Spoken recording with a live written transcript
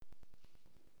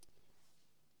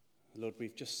Lord,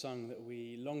 we've just sung that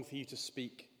we long for you to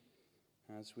speak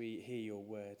as we hear your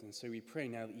word. And so we pray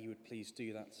now that you would please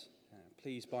do that.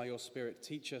 Please, by your Spirit,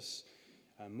 teach us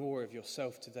more of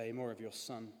yourself today, more of your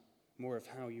Son, more of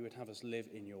how you would have us live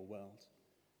in your world.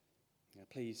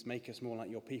 Please make us more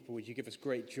like your people. Would you give us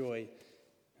great joy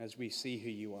as we see who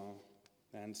you are,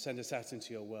 and send us out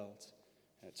into your world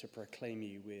to proclaim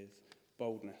you with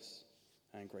boldness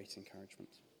and great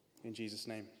encouragement. In Jesus'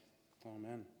 name,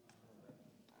 amen.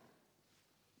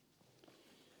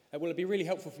 Well, it'd be really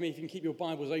helpful for me if you can keep your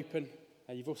Bibles open.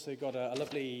 You've also got a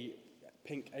lovely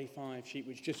pink A5 sheet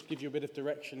which just gives you a bit of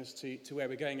direction as to where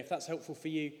we're going. If that's helpful for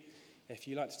you, if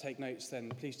you like to take notes, then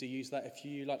please do use that. If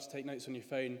you like to take notes on your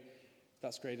phone,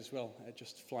 that's great as well.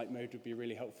 Just flight mode would be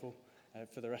really helpful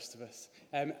for the rest of us.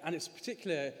 And it's a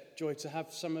particular joy to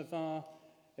have some of our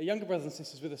younger brothers and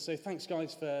sisters with us. So thanks,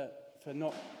 guys, for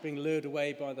not being lured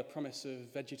away by the promise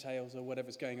of VeggieTales or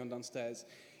whatever's going on downstairs.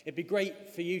 It'd be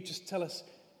great for you to just tell us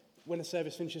when the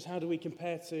service finishes, how do we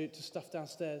compare to stuff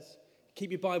downstairs?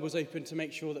 Keep your Bibles open to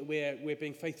make sure that we're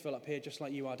being faithful up here just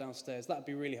like you are downstairs. That would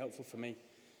be really helpful for me.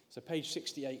 So page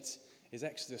 68 is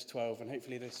Exodus 12, and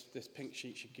hopefully this pink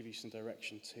sheet should give you some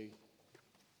direction too.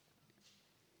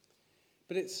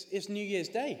 But it's New Year's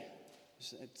Day.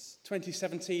 It's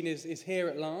 2017 is here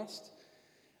at last.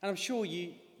 And I'm sure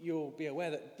you'll be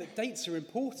aware that dates are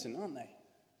important, aren't they?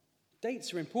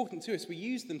 Dates are important to us. We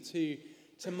use them to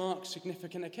mark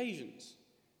significant occasions.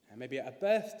 Maybe a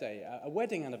birthday, a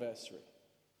wedding anniversary.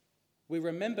 We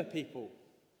remember people.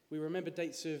 We remember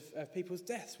dates of people's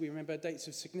deaths. We remember dates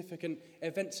of significant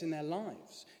events in their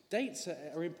lives. Dates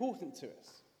are important to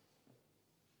us.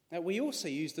 We also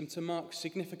use them to mark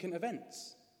significant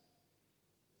events.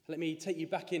 Let me take you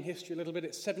back in history a little bit.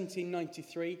 It's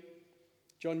 1793.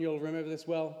 John, you'll remember this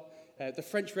well. The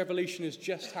French Revolution has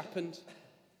just happened.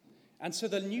 And so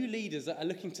the new leaders are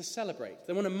looking to celebrate.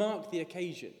 They want to mark the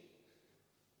occasion.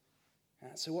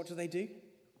 So what do?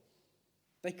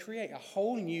 They create a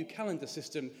whole new calendar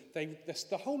system.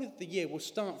 The whole of the year will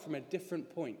start from a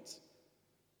different point.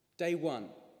 Day one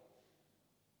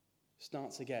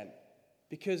starts again.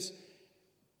 Because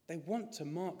they want to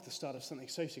mark the start of something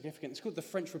so significant. It's called the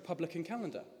French Republican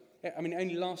calendar. I mean, it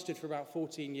only lasted for about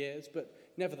 14 years, but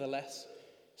nevertheless,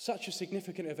 such a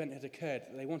significant event had occurred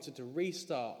that they wanted to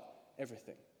restart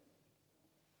everything.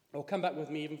 Or come back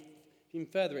with me even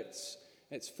further.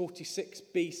 It's 46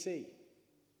 BC.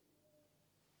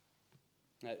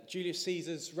 Julius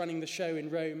Caesar's running the show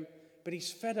in Rome, but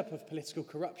he's fed up of political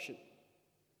corruption.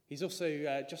 He's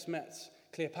also just met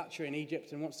Cleopatra in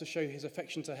Egypt and wants to show his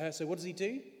affection to her. So what does he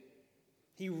do?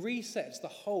 He resets the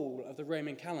whole of the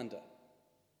Roman calendar.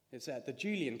 It's the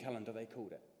Julian calendar, they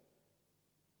called it.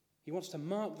 He wants to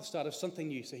mark the start of something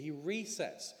new, so he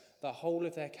resets the whole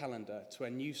of their calendar to a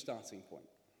new starting point.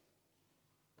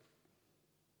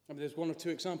 I mean, there's one or two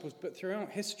examples, but throughout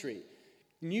history,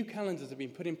 new calendars have been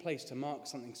put in place to mark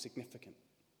something significant.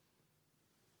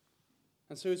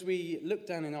 And so as we look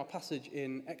down in our passage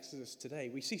in Exodus today,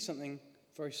 we see something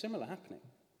very similar happening.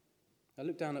 Now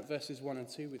look down at verses 1 and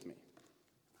 2 with me.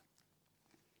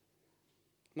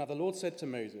 Now the Lord said to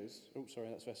Moses,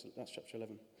 that's chapter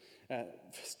 11.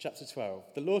 Chapter 12.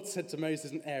 The Lord said to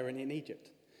Moses and Aaron in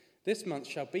Egypt, "This month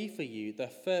shall be for you the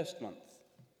first month.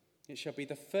 It shall be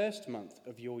the first month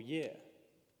of your year."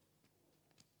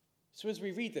 So as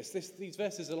we read these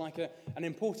verses are like an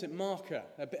important marker,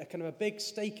 a kind of a big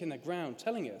stake in the ground,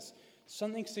 telling us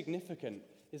something significant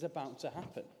is about to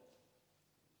happen.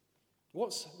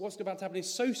 What's about to happen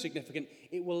is so significant,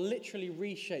 it will literally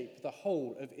reshape the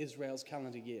whole of Israel's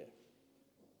calendar year.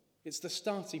 It's the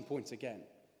starting point again.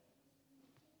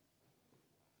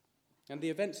 And the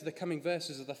events of the coming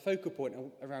verses are the focal point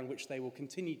around which they will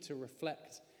continue to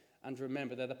reflect and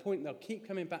remember. They're the point they'll keep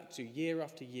coming back to year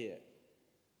after year.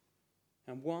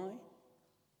 And why?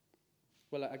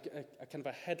 Well, a kind of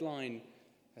a headline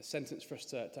sentence for us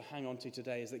to hang on to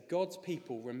today is that God's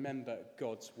people remember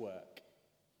God's work.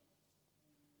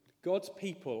 God's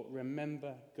people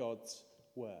remember God's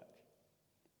work.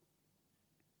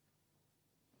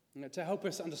 To help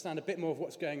us understand a bit more of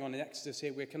what's going on in Exodus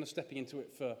here, we're kind of stepping into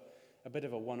it for a bit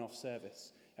of a one-off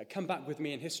service. Come back with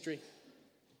me in history.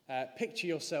 Picture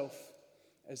yourself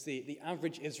as the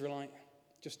average Israelite,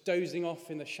 just dozing off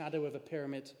in the shadow of a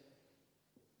pyramid.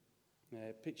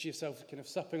 Picture yourself kind of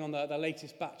supping on the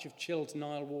latest batch of chilled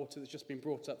Nile water that's just been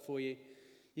brought up for you.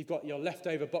 You've got your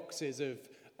leftover boxes of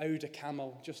eau de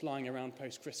camel just lying around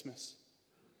post-Christmas.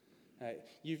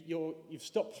 You've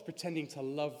stopped pretending to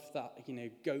love that,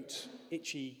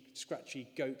 itchy, scratchy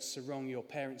goat sarong your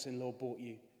parents-in-law bought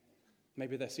you.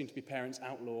 Maybe they're soon to be parents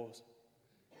outlaws.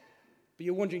 but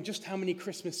you're wondering just how many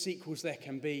Christmas sequels there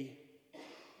can be.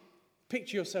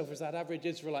 Picture yourself as that average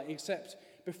Israelite, except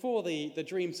before the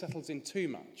dream settles in too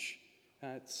much,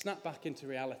 snap back into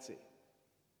reality.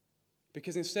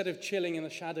 Because instead of chilling in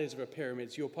the shadows of a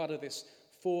pyramids, you're part of this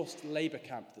forced labor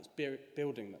camp that's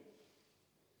building them.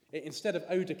 Instead of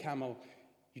eau de camel,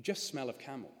 you just smell of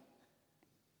camel.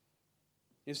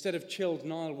 Instead of chilled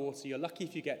Nile water, you're lucky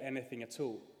if you get anything at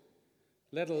all,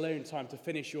 let alone time to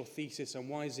finish your thesis on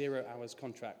why 0 hours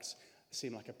contracts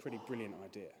seem like a pretty brilliant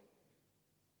idea.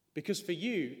 Because for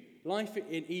you, life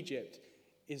in Egypt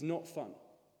is not fun.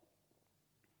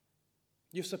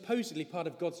 You're supposedly part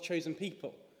of God's chosen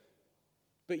people,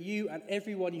 but you and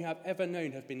everyone you have ever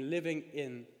known have been living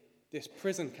in this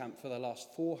prison camp for the last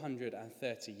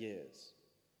 430 years.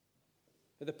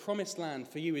 But the promised land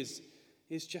for you is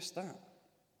just that.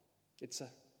 It's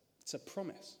a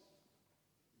promise.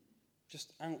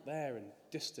 Just out there and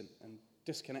distant and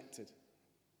disconnected.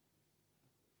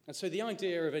 And so the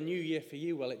idea of a new year for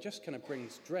you, well, it just kind of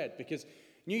brings dread, because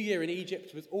New Year in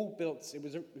Egypt was all built, it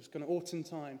was kind of autumn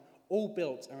time, all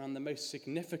built around the most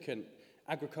significant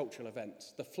agricultural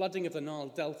event, the flooding of the Nile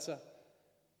Delta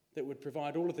that would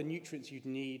provide all of the nutrients you'd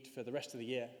need for the rest of the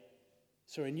year.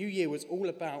 So a new year was all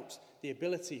about the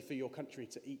ability for your country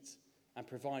to eat and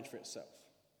provide for itself.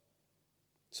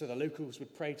 So the locals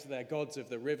would pray to their gods of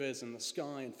the rivers and the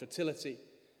sky and fertility.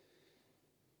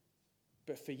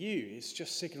 But for you, it's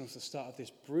just signals the start of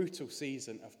this brutal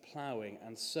season of ploughing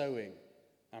and sowing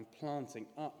and planting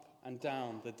up and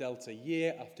down the delta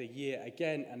year after year,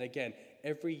 again and again,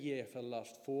 every year for the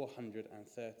last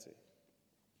 430.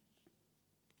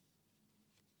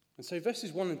 And so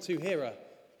verses 1 and 2 here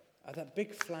are that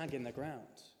big flag in the ground.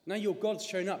 Now your God's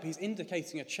shown up. He's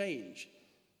indicating a change.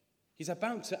 He's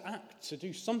about to act, to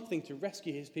do something to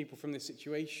rescue his people from this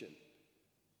situation.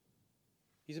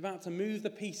 He's about to move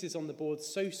the pieces on the board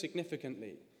so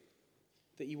significantly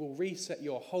that you will reset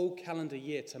your whole calendar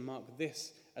year to mark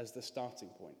this as the starting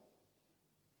point.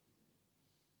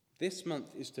 This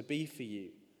month is to be for you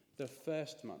the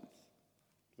first month,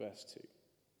 verse 2,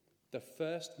 the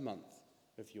first month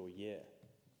of your year.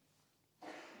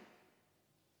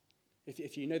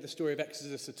 If you know the story of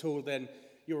Exodus at all, then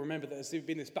you'll remember that there's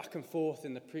been this back and forth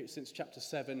since chapter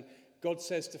 7. God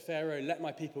says to Pharaoh, let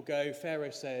my people go.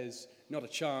 Pharaoh says, not a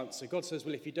chance. So God says,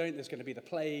 well, if you don't, there's going to be the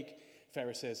plague.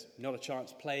 Pharaoh says, not a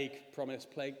chance, plague, promise,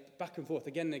 plague. Back and forth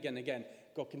again and again and again.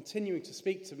 God continuing to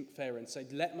speak to Pharaoh and say,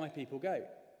 let my people go.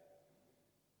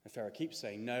 And Pharaoh keeps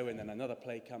saying no, and then another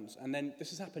plague comes. And then this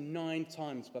has happened 9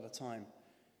 times by the time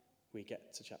we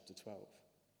get to chapter 12.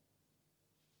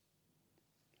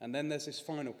 And then there's this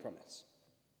final promise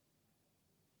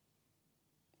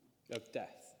of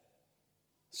death.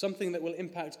 Something that will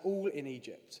impact all in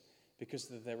Egypt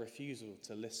because of their refusal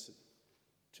to listen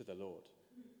to the Lord.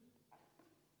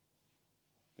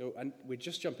 And we're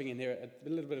just jumping in here at a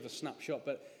little bit of a snapshot,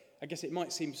 but I guess it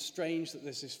might seem strange that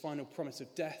there's this final promise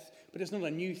of death, but it's not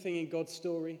a new thing in God's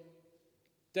story.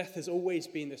 Death has always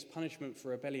been this punishment for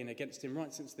rebellion against him,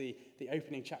 right since the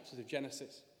opening chapters of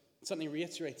Genesis. It's something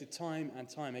reiterated time and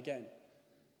time again.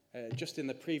 Just in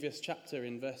the previous chapter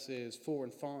in verses 4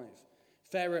 and 5.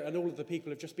 Pharaoh and all of the people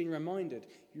have just been reminded,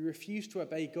 you refuse to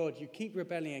obey God, you keep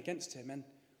rebelling against him, and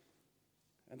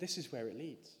this is where it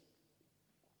leads.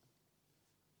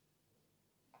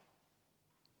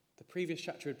 The previous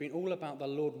chapter had been all about the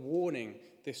Lord warning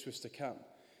this was to come.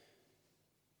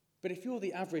 But if you're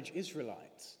the average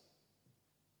Israelite,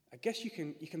 I guess you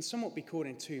can somewhat be caught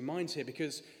in two minds here,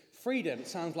 because freedom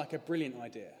sounds like a brilliant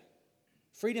idea.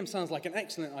 Freedom sounds like an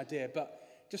excellent idea,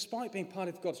 but despite being part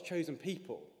of God's chosen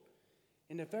people,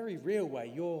 in a very real way,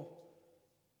 you're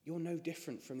no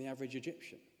different from the average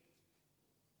Egyptian.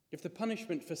 If the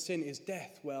punishment for sin is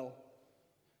death, well,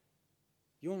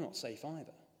 you're not safe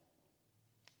either.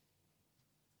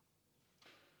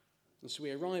 And so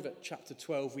we arrive at chapter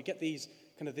 12. We get this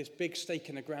big stake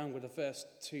in the ground with the first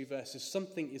 2 verses.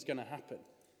 Something is going to happen.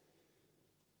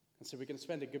 And so we're going to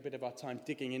spend a good bit of our time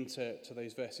digging into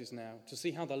those verses now to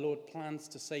see how the Lord plans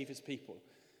to save his people,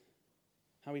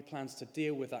 how he plans to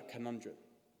deal with that conundrum,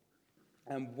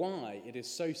 and why it is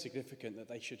so significant that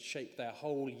they should shape their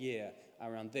whole year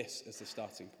around this as the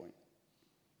starting point.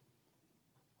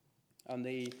 On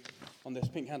this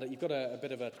pink handout, you've got a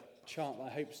bit of a chart that I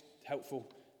hope is helpful.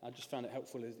 I just found it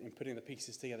helpful in putting the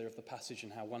pieces together of the passage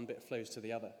and how one bit flows to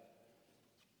the other.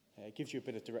 It gives you a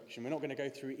bit of direction. We're not going to go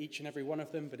through each and every one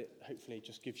of them, but it hopefully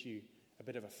just gives you a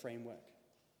bit of a framework.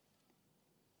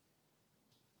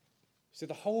 So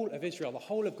the whole of Israel, the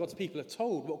whole of God's people are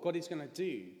told what God is going to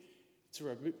do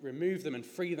to remove them and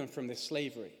free them from this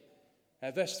slavery.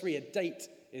 Verse 3, a date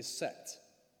is set.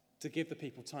 to give the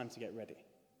people time to get ready.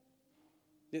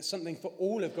 It's something for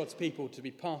all of God's people to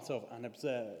be part of and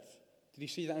observe. Did you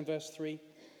see that in verse 3?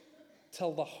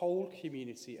 Tell the whole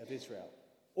community of Israel.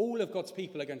 All of God's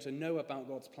people are going to know about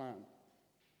God's plan.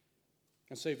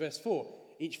 And so verse 4,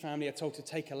 each family are told to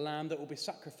take a lamb that will be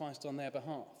sacrificed on their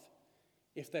behalf.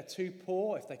 If they're too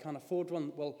poor, if they can't afford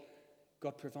one, well,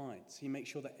 God provides. He makes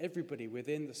sure that everybody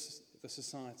within the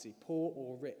society, poor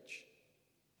or rich,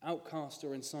 outcast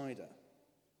or insider,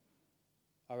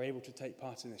 are able to take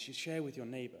part in this. You share with your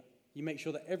neighbour. You make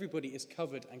sure that everybody is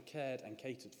covered and cared and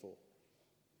catered for.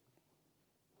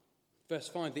 Verse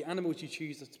 5, the animals you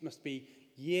choose must be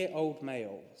year-old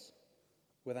males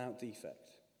without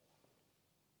defect.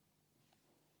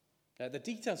 The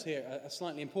details here are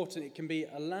slightly important. It can be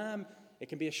a lamb, it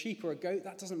can be a sheep or a goat.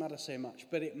 That doesn't matter so much,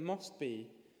 but it must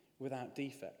be without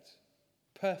defect,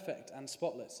 perfect and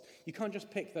spotless. You can't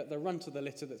just pick the runt of the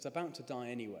litter that's about to die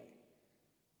anyway.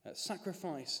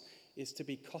 Sacrifice is to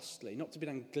be costly, not to be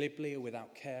done glibly or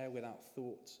without care, without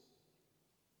thought.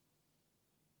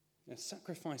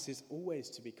 Sacrifice is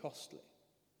always to be costly.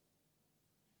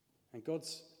 And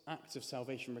God's act of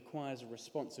salvation requires a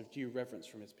response of due reverence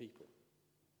from his people.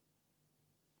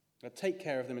 Take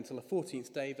care of them until the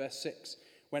 14th day, verse 6,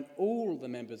 when all the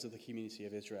members of the community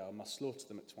of Israel must slaughter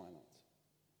them at twilight.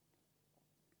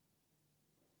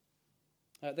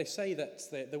 They say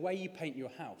that the way you paint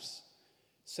your house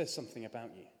says something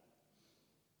about you.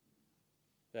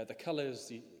 The colours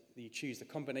that you choose, the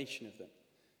combination of them,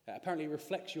 apparently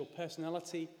reflects your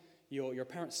personality, your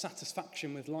apparent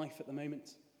satisfaction with life at the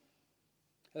moment.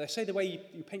 They say the way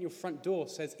you paint your front door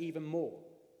says even more.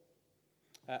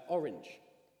 Orange.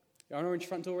 An orange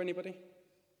front door, anybody?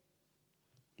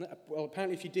 Well,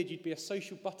 apparently if you did, you'd be a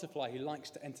social butterfly who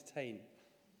likes to entertain.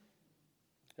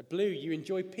 Blue, you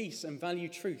enjoy peace and value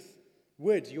truth.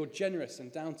 Wood, you're generous and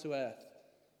down to earth.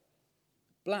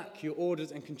 Black, you're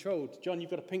ordered and controlled. John, you've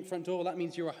got a pink front door. That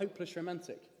means you're a hopeless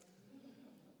romantic.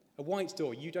 A white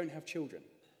door, you don't have children.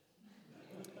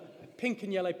 A pink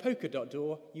and yellow polka dot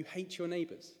door, you hate your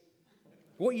neighbours.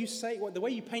 What you say, the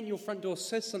way you paint your front door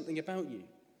says something about you.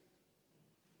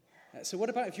 So what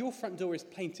about if your front door is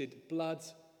painted blood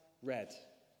red?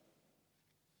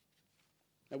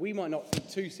 Now, we might not think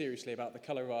too seriously about the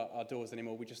colour of our doors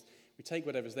anymore. We take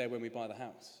whatever's there when we buy the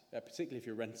house, particularly if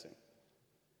you're renting.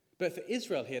 But for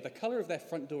Israel here, the colour of their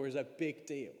front door is a big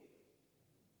deal.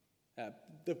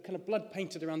 The kind of blood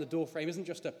painted around the door frame isn't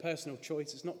just a personal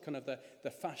choice. It's not kind of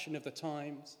the fashion of the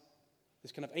times.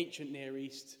 This kind of ancient Near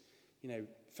East,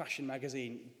 fashion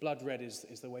magazine, blood red is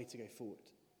the way to go forward.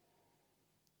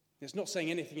 It's not saying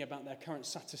anything about their current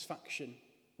satisfaction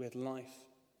with life.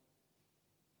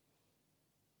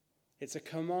 It's a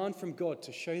command from God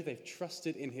to show they've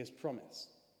trusted in his promise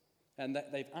and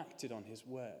that they've acted on his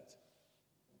word.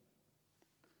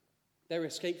 Their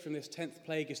escape from this 10th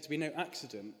plague is to be no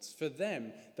accident. For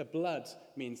them, the blood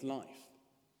means life.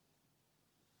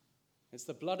 It's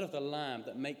the blood of the lamb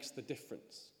that makes the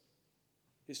difference.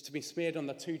 It's to be smeared on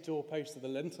the two doorposts of the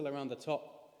lintel around the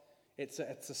top. It's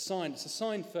a sign. It's a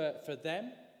sign for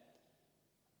them,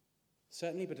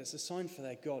 certainly, but it's a sign for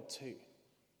their God too.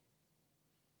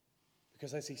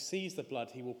 Because as he sees the blood,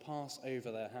 he will pass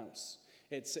over their house.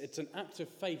 It's an act of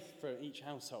faith for each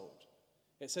household.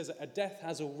 It says that a death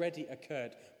has already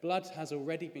occurred. Blood has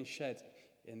already been shed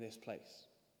in this place.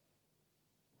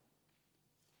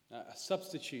 A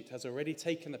substitute has already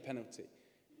taken the penalty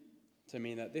to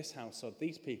mean that this household,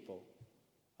 these people,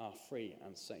 are free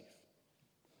and safe.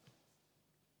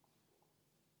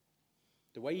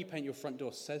 The way you paint your front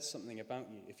door says something about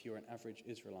you if you're an average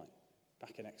Israelite,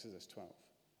 back in Exodus 12.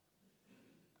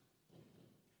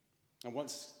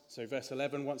 And verse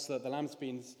 11, once the lamb's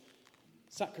been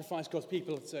sacrificed, God's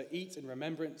people to eat in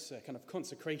remembrance, a kind of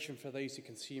consecration for those who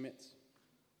consume it,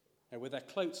 with their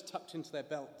cloaks tucked into their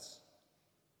belts,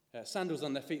 sandals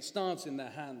on their feet, staves in their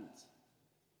hands.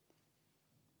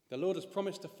 The Lord has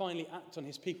promised to finally act on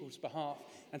his people's behalf,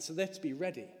 and so they're to be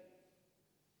ready.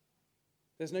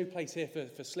 There's no place here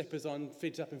for slippers on,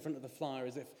 figs up in front of the fire,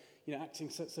 as if, acting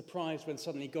surprised when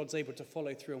suddenly God's able to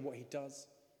follow through on what he does.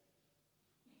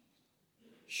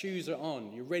 Shoes are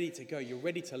on, you're ready to go, you're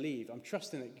ready to leave. I'm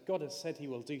trusting that God has said he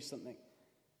will do something.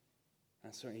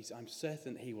 And so I'm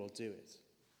certain he will do it.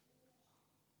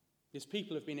 His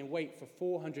people have been in wait for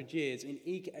 400 years in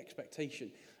eager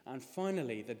expectation, and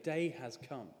finally the day has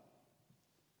come.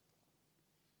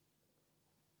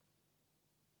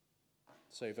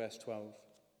 So verse 12.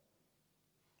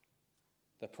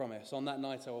 The promise, on that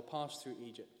night I will pass through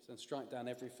Egypt and strike down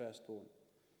every firstborn,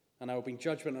 and I will bring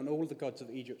judgment on all the gods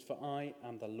of Egypt, for I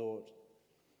am the Lord.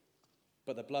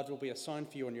 But the blood will be a sign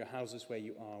for you on your houses where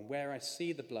you are. And where I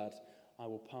see the blood, I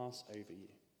will pass over you.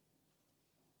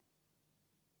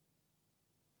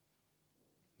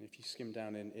 If you skim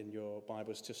down in your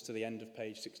Bibles just to the end of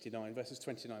page 69, verses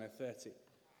 29 and 30,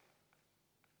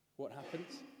 what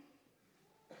happens?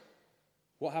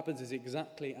 What happens is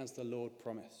exactly as the Lord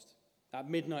promised. At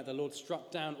midnight, the Lord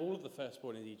struck down all of the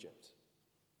firstborn in Egypt,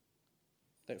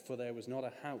 for there was not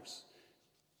a house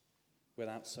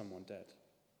without someone dead.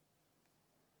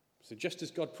 So just as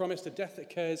God promised, a death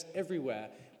occurs everywhere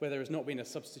where there has not been a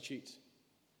substitute.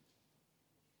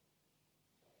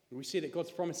 We see that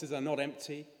God's promises are not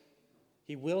empty.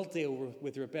 He will deal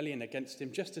with rebellion against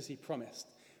him just as he promised.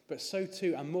 But so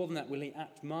too, and more than that, will he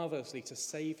act marvelously to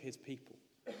save his people.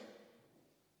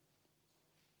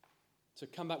 So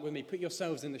come back with me. Put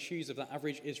yourselves in the shoes of that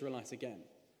average Israelite again.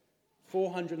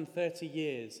 430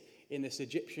 years in this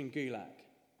Egyptian gulag.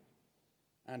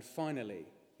 And finally,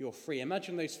 you're free.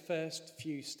 Imagine those first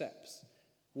few steps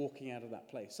walking out of that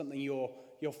place. Something your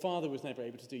father was never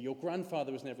able to do. Your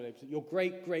grandfather was never able to do. Your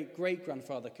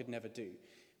great-great-great-grandfather could never do.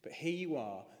 But here you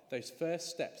are, those first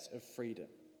steps of freedom.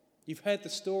 You've heard the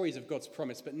stories of God's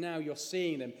promise, but now you're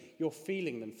seeing them, you're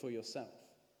feeling them for yourself.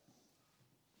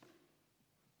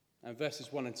 And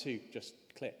verses 1 and 2 just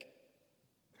click.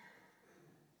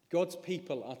 God's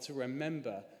people are to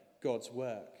remember God's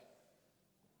work.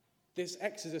 This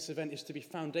Exodus event is to be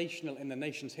foundational in the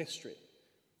nation's history,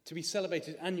 to be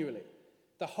celebrated annually.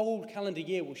 The whole calendar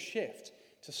year will shift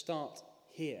to start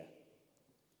here,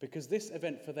 because this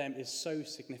event for them is so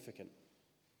significant.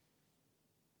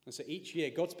 And so each year,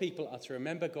 God's people are to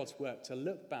remember God's work, to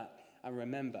look back and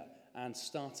remember and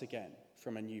start again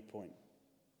from a new point.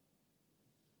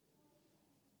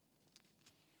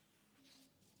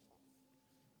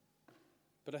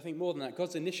 But I think more than that,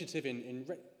 God's initiative in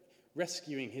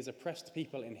rescuing his oppressed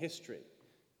people in history,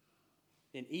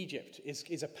 in Egypt,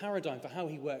 is a paradigm for how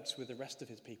he works with the rest of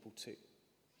his people too.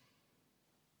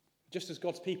 Just as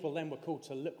God's people then were called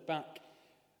to look back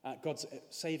at God's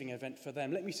saving event for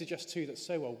them, let me suggest too that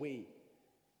so are we.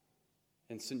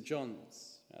 In St.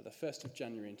 John's, the 1st of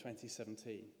January in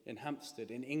 2017, in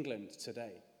Hampstead, in England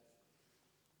today.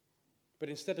 But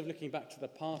instead of looking back to the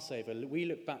Passover, we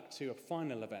look back to a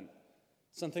final event,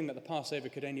 something that the Passover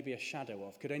could only be a shadow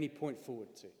of, could only point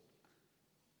forward to.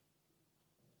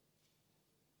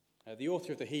 The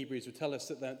author of the Hebrews would tell us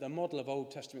that the model of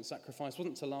Old Testament sacrifice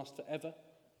wasn't to last forever.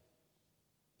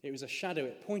 It was a shadow.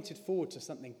 It pointed forward to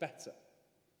something better,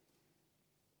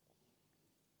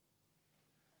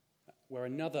 where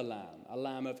another lamb, a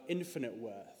lamb of infinite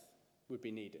worth, would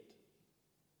be needed.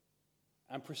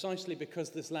 And precisely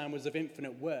because this lamb was of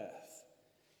infinite worth,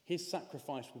 his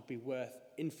sacrifice would be worth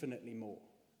infinitely more.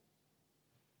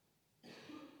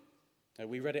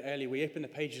 We read it earlier. We open the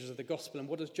pages of the Gospel, and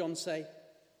what does John say?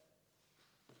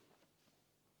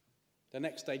 The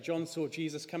next day, John saw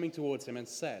Jesus coming towards him and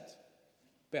said,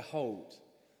 "Behold,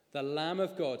 the Lamb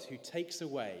of God who takes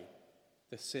away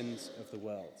the sins of the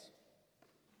world."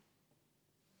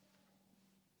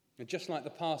 And just like the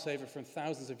Passover from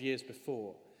thousands of years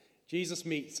before, Jesus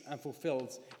meets and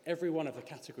fulfills every one of the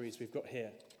categories we've got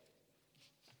here.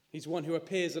 He's one who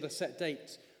appears at a set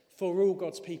date for all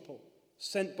God's people,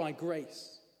 sent by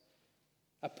grace,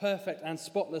 a perfect and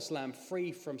spotless lamb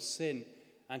free from sin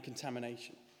and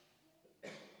contamination.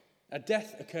 A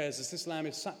death occurs as this lamb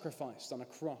is sacrificed on a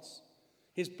cross.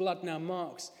 His blood now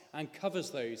marks and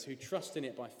covers those who trust in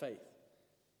it by faith.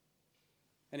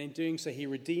 And in doing so, he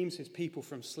redeems his people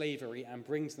from slavery and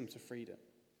brings them to freedom,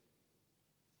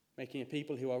 making a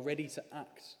people who are ready to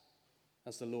act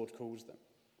as the Lord calls them.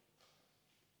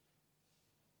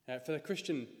 For the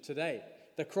Christian today,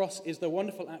 the cross is the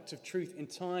wonderful act of truth in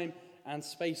time and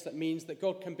space that means that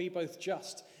God can be both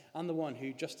just and the one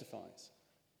who justifies.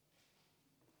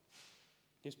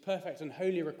 His perfect and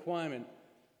holy requirement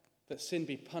that sin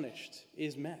be punished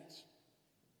is met.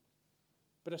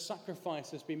 But a sacrifice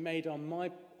has been made on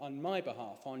my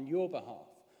behalf, on your behalf,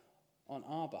 on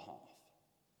our behalf.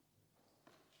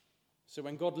 So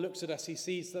when God looks at us, he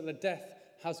sees that the death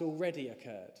has already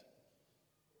occurred.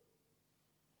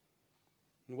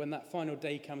 And when that final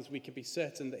day comes, we can be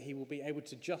certain that he will be able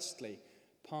to justly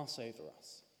pass over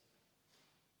us,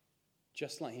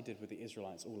 just like he did with the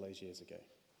Israelites all those years ago.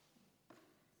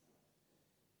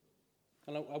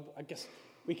 And I guess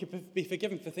we could be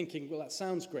forgiven for thinking, well, that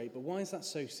sounds great, but why is that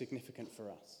so significant for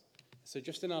us? So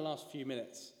just in our last few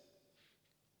minutes,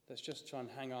 let's just try and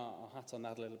hang our hat on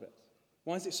that a little bit.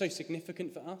 Why is it so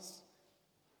significant for us?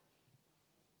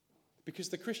 Because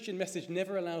the Christian message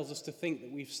never allows us to think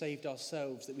that we've saved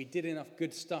ourselves, that we did enough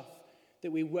good stuff,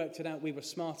 that we worked it out, we were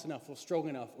smart enough or strong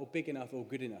enough or big enough or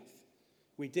good enough.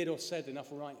 we did or said enough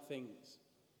right things.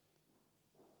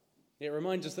 It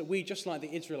reminds us that we, just like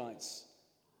the Israelites,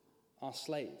 are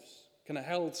slaves, kind of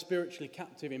held spiritually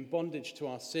captive in bondage to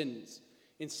our sins,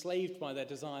 enslaved by their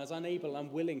desires, unable,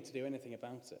 unwilling to do anything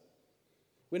about it.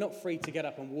 We're not free to get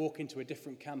up and walk into a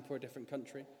different camp or a different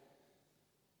country.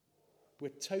 We're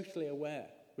totally aware,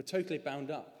 we're totally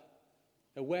bound up,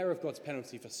 aware of God's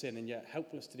penalty for sin, and yet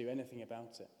helpless to do anything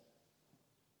about it.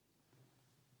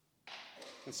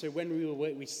 And so when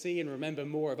we see and remember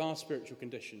more of our spiritual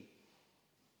condition,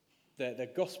 the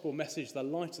gospel message, the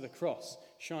light of the cross,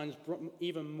 shines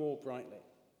even more brightly.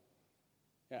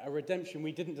 A redemption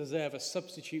we didn't deserve, a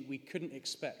substitute we couldn't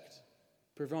expect,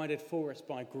 provided for us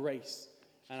by grace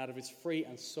and out of his free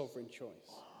and sovereign choice.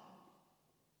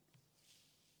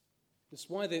 That's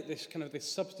why this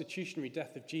substitutionary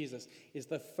death of Jesus is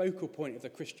the focal point of the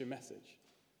Christian message.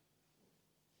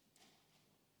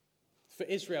 For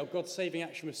Israel, God's saving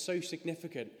action was so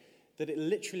significant that it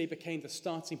literally became the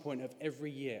starting point of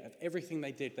every year, of everything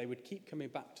they did. They would keep coming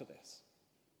back to this.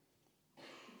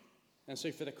 And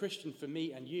so for the Christian, for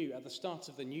me and you, at the start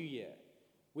of the new year,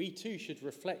 we too should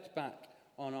reflect back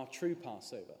on our true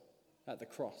Passover at the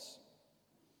cross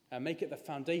and make it the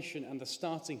foundation and the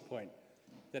starting point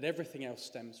that everything else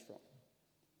stems from.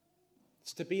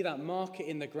 It's to be that marker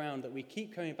in the ground that we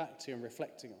keep coming back to and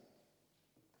reflecting on.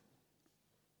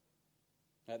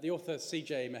 The author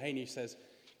C.J. Mahaney says,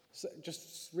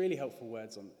 just really helpful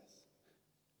words on this,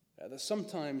 that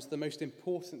sometimes the most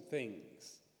important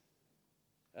things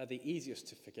are the easiest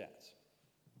to forget.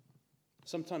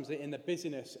 Sometimes in the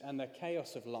busyness and the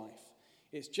chaos of life,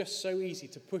 it's just so easy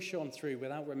to push on through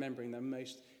without remembering the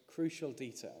most crucial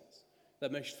details, the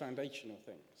most foundational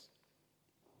things.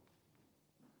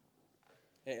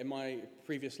 In my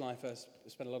previous life, I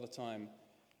spent a lot of time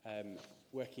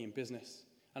working in business,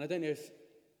 and I don't know if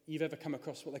you've ever come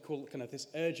across what they call kind of this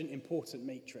urgent, important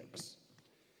matrix.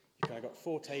 You've kind of got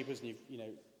 4 tables, and you've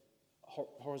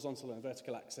horizontal and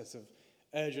vertical axis of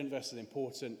urgent versus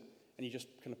important, and you just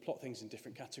kind of plot things in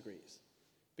different categories.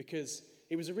 Because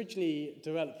it was originally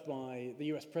developed by the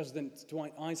US President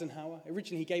Dwight Eisenhower.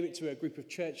 Originally, he gave it to a group of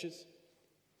churches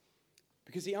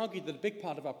because he argued that a big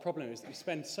part of our problem is that we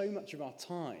spend so much of our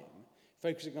time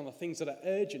focusing on the things that are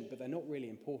urgent, but they're not really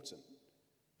important.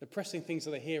 The pressing things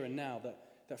that are here and now that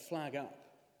flag up.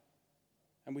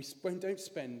 And we don't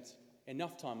spend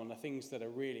enough time on the things that are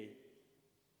really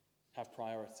have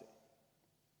priority.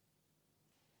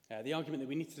 The argument that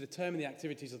we need to determine the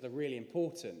activities that are really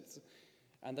important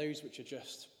and those which are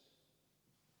just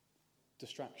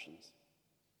distractions.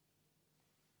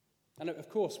 And of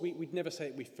course, we'd never say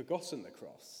that we've forgotten the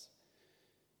cross,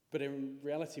 but in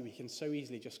reality, we can so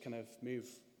easily just kind of move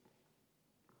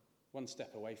one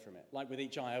step away from it. Like with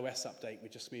each iOS update, we're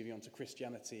just moving on to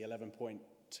Christianity 11.2.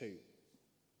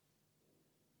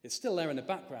 It's still there in the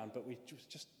background, but we've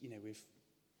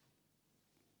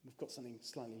got something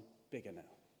slightly bigger now.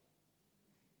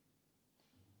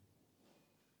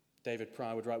 David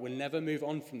Pryor would write, we'll never move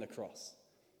on from the cross.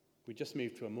 We just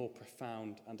move to a more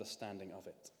profound understanding of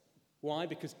it. Why?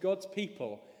 Because God's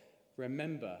people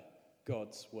remember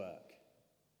God's work.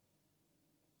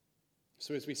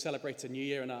 So as we celebrate a new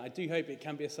year, and I do hope it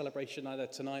can be a celebration either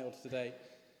tonight or today,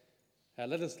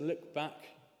 let us look back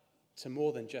to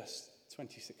more than just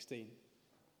 2016.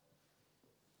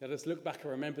 Let us look back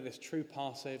and remember this true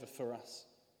Passover for us.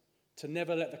 To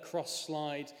never let the cross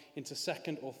slide into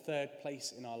second or third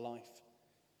place in our life.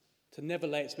 To never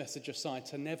lay its message aside,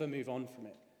 to never move on from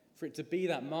it. For it to be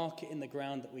that marker in the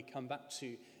ground that we come back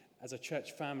to as a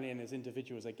church family and as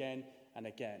individuals again and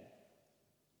again.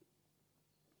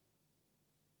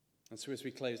 And so as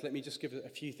we close, let me just give a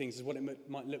few things as what it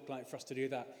might look like for us to do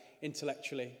that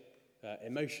intellectually,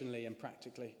 emotionally and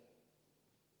practically.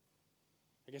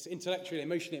 I guess intellectually,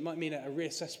 emotionally, it might mean a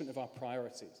reassessment of our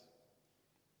priorities,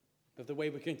 of the way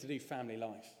we're going to do family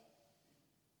life.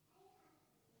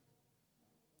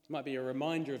 It might be a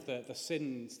reminder of the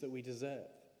sins that we deserve,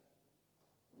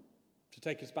 to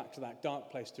take us back to that dark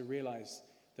place to realize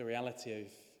the reality of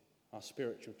our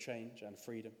spiritual change and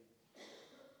freedom.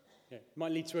 It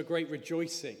might lead to a great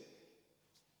rejoicing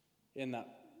in that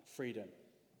freedom.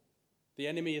 The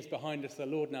enemy is behind us. The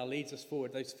Lord now leads us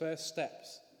forward. Those first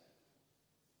steps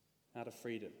out of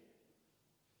freedom.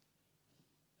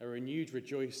 A renewed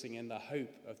rejoicing in the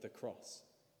hope of the cross.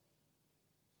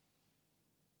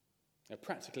 There are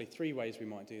practically 3 ways we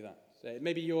might do that. So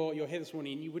maybe you're here this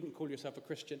morning and you wouldn't call yourself a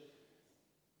Christian.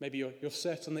 Maybe you're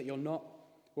certain that you're not.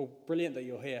 Well, brilliant that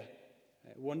you're here.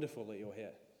 Wonderful that you're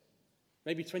here.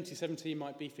 Maybe 2017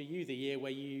 might be for you the year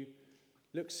where you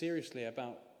look seriously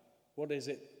about what is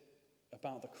it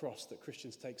about the cross that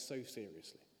Christians take so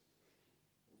seriously?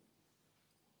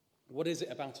 What is it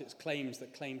about its claims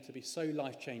that claim to be so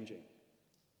life-changing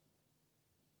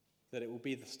that it will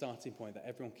be the starting point that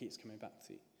everyone keeps coming back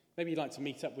to? Maybe you'd like to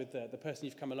meet up with the person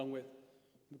you've come along with,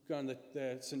 go on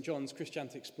the St. John's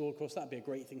Christianity Explored course. That'd be a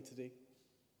great thing to do.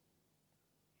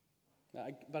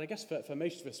 But I guess for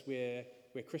most of us, we're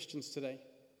Christians today.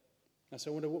 And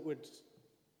so I wonder, what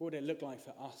would it look like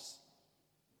for us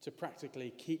to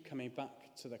practically keep coming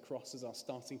back to the cross as our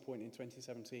starting point in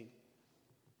 2017?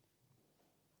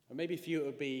 Or maybe for you it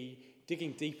would be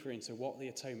digging deeper into what the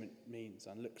atonement means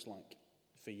and looks like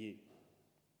for you.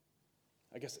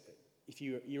 I guess if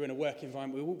you're in a work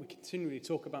environment, we continually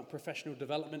talk about professional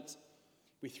development.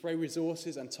 We throw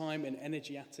resources and time and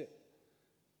energy at it.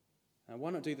 And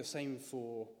why not do the same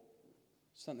for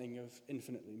something of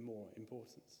infinitely more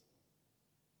importance?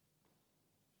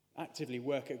 Actively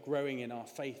work at growing in our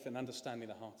faith and understanding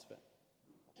the heart of it.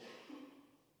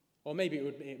 Or maybe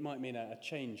it might mean a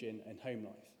change in home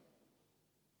life,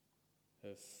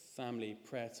 of family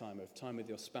prayer time, of time with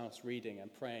your spouse reading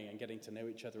and praying and getting to know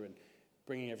each other and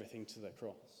bringing everything to the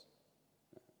cross.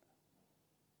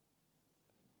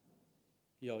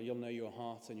 You'll know your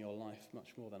heart and your life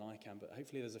much more than I can, but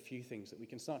hopefully there's a few things that we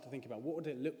can start to think about. What would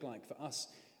it look like for us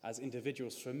as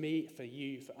individuals, for me, for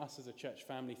you, for us as a church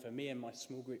family, for me and my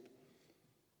small group,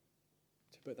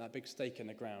 to put that big stake in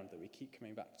the ground that we keep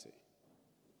coming back to,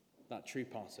 that true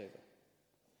Passover.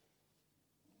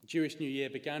 The Jewish New Year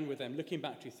began with them looking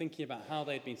back to, thinking about how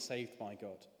they'd been saved by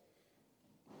God.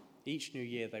 Each new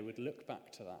year they would look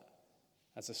back to that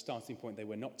as a starting point they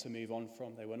were not to move on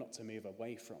from, they were not to move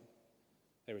away from.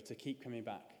 They were to keep coming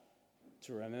back,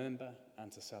 to remember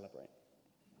and to celebrate.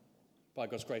 By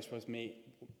God's grace,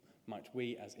 might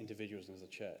we as individuals and as a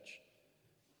church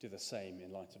do the same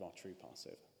in light of our true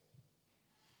Passover.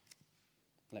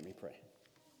 Let me pray.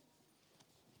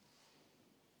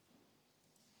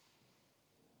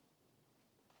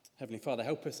 Heavenly Father,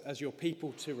 help us as your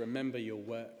people to remember your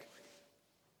work.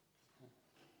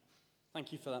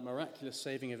 Thank you for that miraculous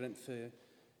saving event for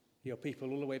your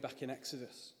people all the way back in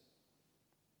Exodus.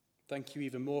 Thank you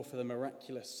even more for the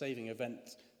miraculous saving event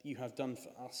that you have done for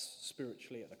us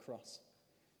spiritually at the cross.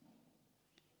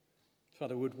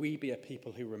 Father, would we be a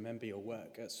people who remember your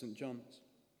work at St. John's?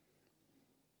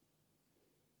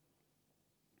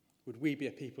 Would we be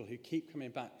a people who keep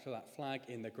coming back to that flag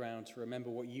in the ground to remember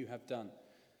what you have done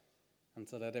and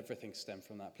to let everything stem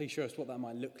from that? Please show us what that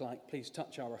might look like. Please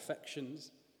touch our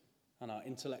affections and our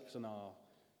intellects and our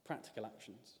practical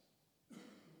actions.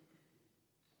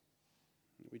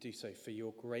 We do so for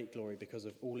your great glory because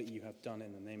of all that you have done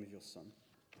in the name of your Son.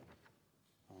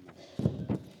 Amen.